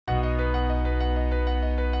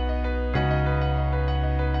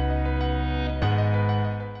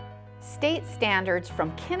state standards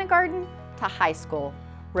from kindergarten to high school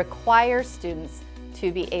require students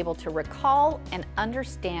to be able to recall and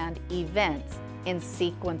understand events in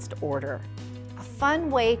sequenced order. A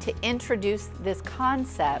fun way to introduce this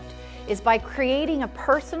concept is by creating a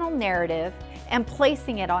personal narrative and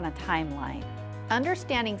placing it on a timeline.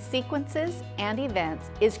 Understanding sequences and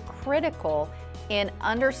events is critical in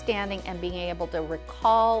understanding and being able to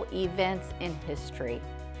recall events in history.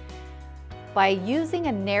 By using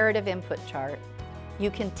a narrative input chart,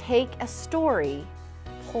 you can take a story,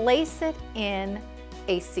 place it in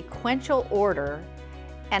a sequential order,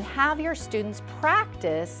 and have your students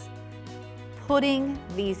practice putting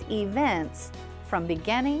these events from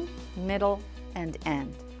beginning, middle, and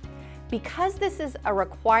end. Because this is a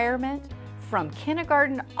requirement from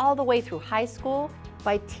kindergarten all the way through high school,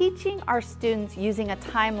 by teaching our students using a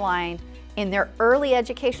timeline in their early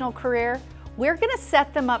educational career, we're going to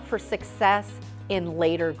set them up for success in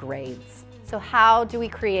later grades. So how do we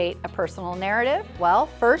create a personal narrative? Well,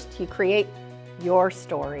 first you create your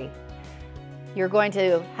story. You're going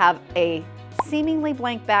to have a seemingly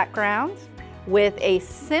blank background with a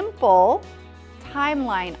simple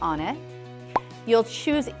timeline on it. You'll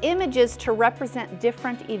choose images to represent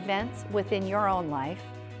different events within your own life,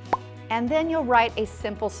 and then you'll write a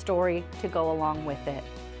simple story to go along with it.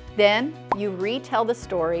 Then you retell the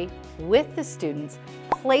story with the students,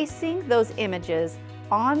 placing those images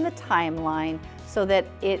on the timeline so that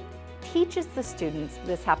it teaches the students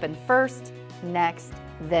this happened first, next,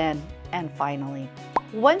 then, and finally.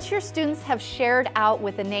 Once your students have shared out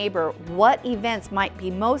with a neighbor what events might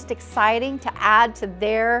be most exciting to add to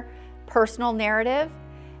their personal narrative,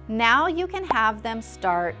 now you can have them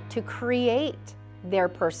start to create their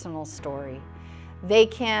personal story. They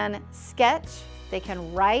can sketch, they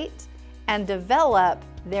can write, and develop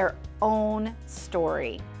their own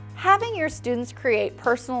story. Having your students create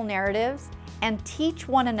personal narratives and teach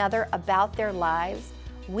one another about their lives,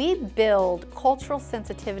 we build cultural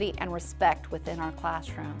sensitivity and respect within our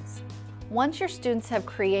classrooms. Once your students have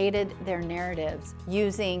created their narratives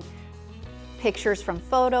using pictures from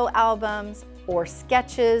photo albums or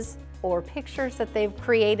sketches or pictures that they've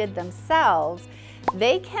created themselves,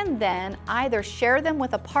 they can then either share them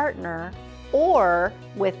with a partner or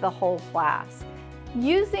with the whole class.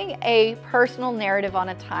 Using a personal narrative on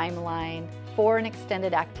a timeline for an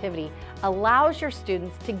extended activity allows your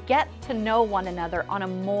students to get to know one another on a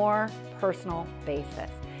more personal basis.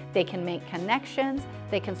 They can make connections,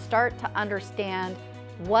 they can start to understand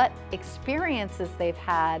what experiences they've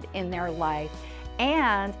had in their life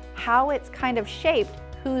and how it's kind of shaped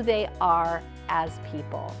who they are as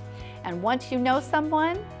people. And once you know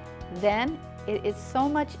someone, then it is so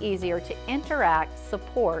much easier to interact,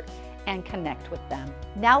 support, and connect with them.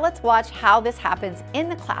 Now let's watch how this happens in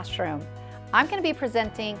the classroom. I'm going to be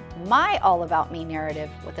presenting my All About Me narrative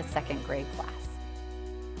with a second grade class.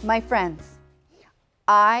 My friends,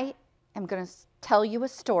 I am going to tell you a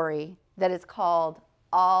story that is called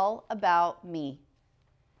All About Me.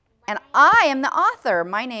 And I am the author.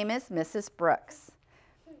 My name is Mrs. Brooks.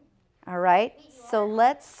 All right, so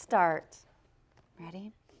let's start.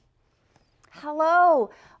 Ready? Hello,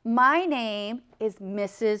 my name is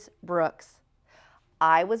Mrs. Brooks.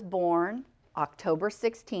 I was born October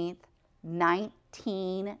 16th,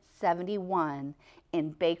 1971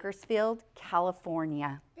 in Bakersfield,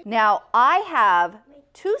 California. Now, I have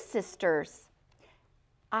two sisters.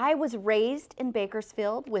 I was raised in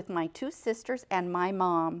Bakersfield with my two sisters and my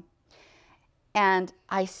mom. And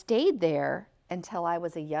I stayed there until I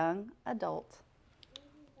was a young adult.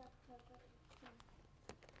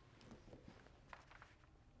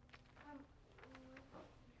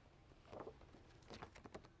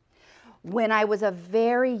 When I was a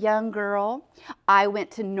very young girl, I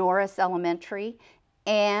went to Norris Elementary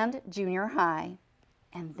and junior high.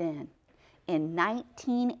 And then in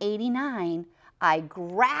 1989, I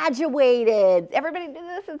graduated. Everybody do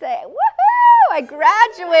this and say, woohoo, I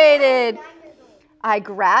graduated. I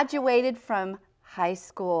graduated from high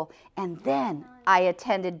school, and then I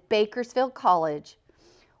attended Bakersfield College.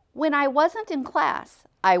 When I wasn't in class,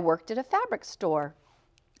 I worked at a fabric store.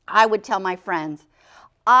 I would tell my friends,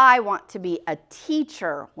 I want to be a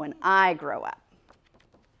teacher when I grow up.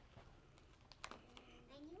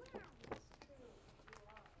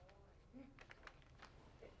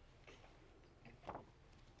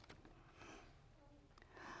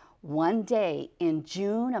 One day in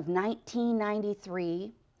June of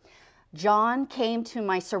 1993, John came to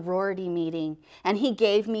my sorority meeting and he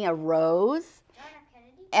gave me a rose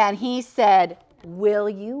and he said, "Will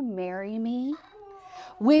you marry me?"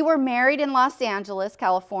 We were married in Los Angeles,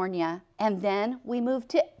 California, and then we moved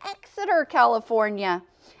to Exeter, California.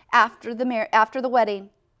 after the wedding.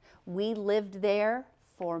 We lived there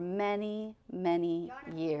for many, many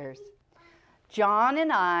years. John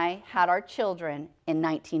and I had our children in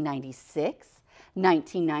 1996,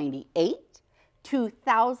 1998,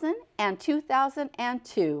 2000, and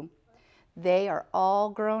 2002. They are all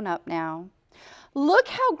grown up now. Look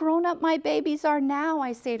how grown up my babies are now,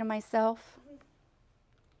 I say to myself.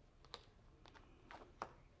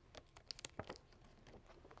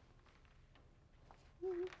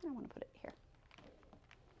 I want to put it here.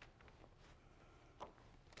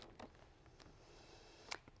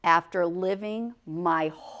 After living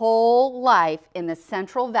my whole life in the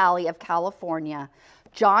Central Valley of California,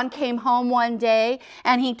 John came home one day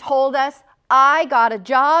and he told us, I got a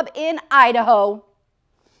job in Idaho.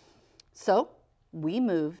 So we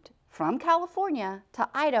moved from California to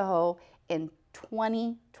Idaho in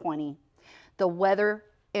 2020. The weather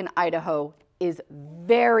in Idaho is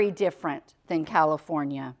very different than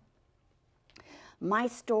California. My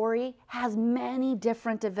story has many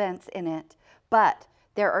different events in it, but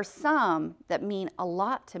there are some that mean a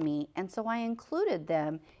lot to me, and so I included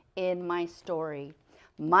them in my story.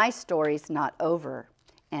 My story's not over,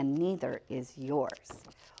 and neither is yours.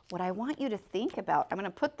 What I want you to think about, I'm going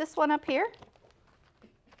to put this one up here,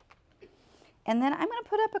 and then I'm going to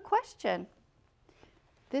put up a question.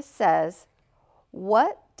 This says,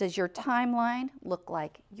 what does your timeline look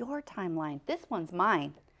like? Your timeline. This one's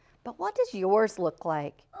mine, but what does yours look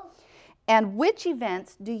like? And which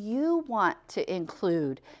events do you want to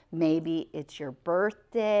include? Maybe it's your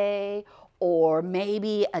birthday, or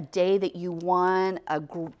maybe a day that you won a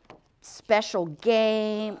special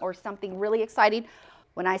game or something really exciting.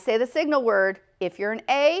 When I say the signal word, if you're an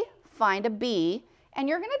A, find a B, and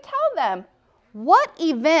you're going to tell them, what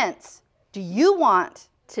events do you want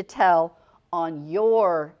to tell on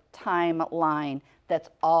your timeline that's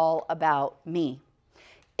all about me?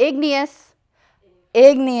 Igneous,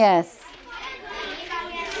 igneous.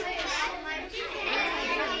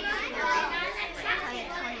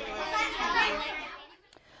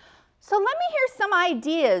 So let me hear some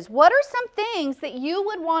ideas. What are some things that you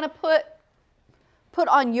would want to put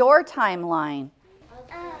on your timeline? What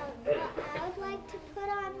I would like to put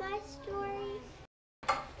on my story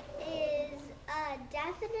is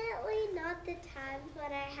definitely not the times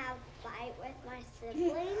when I have a fight with my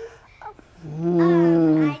siblings.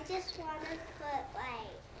 I just want to put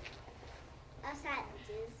us at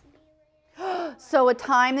Disneyland. So a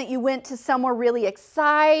time that you went to somewhere really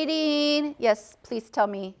exciting. Yes, please tell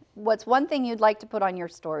me. What's one thing you'd like to put on your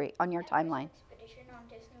story, on your timeline? Expedition on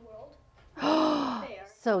Disney World.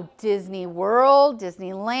 So Disney World,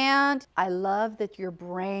 Disneyland. I love that your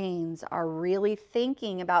brains are really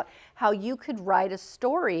thinking about how you could write a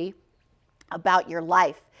story about your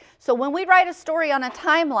life. So when we write a story on a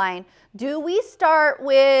timeline, do we start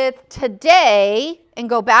with today and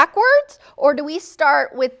go backwards? Or do we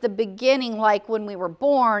start with the beginning, like when we were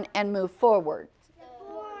born, and move forward?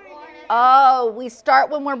 Oh, we start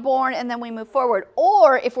when we're born and then we move forward.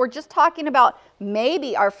 Or if we're just talking about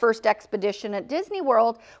maybe our first expedition at Disney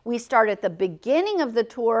World, we start at the beginning of the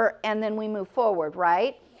tour and then we move forward,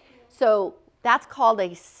 right? So that's called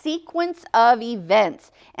a sequence of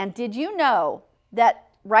events. And did you know that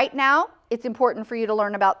right now it's important for you to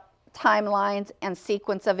learn about timelines and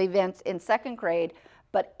sequence of events in second grade,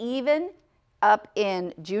 but even up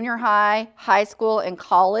in junior high, high school, and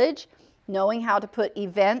college, knowing how to put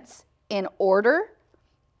events in order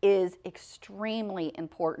is extremely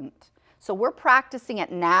important. So we're practicing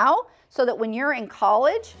it now so that when you're in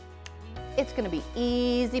college, it's going to be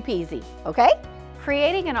easy peasy, okay?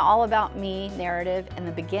 Creating an All About Me narrative in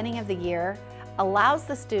the beginning of the year allows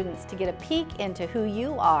the students to get a peek into who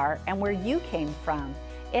you are and where you came from.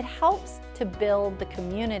 It helps to build the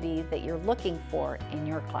community that you're looking for in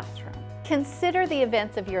your classroom. Consider the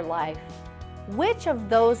events of your life. Which of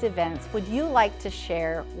those events would you like to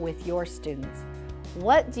share with your students?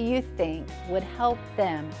 What do you think would help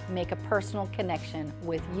them make a personal connection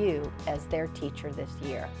with you as their teacher this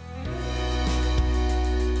year?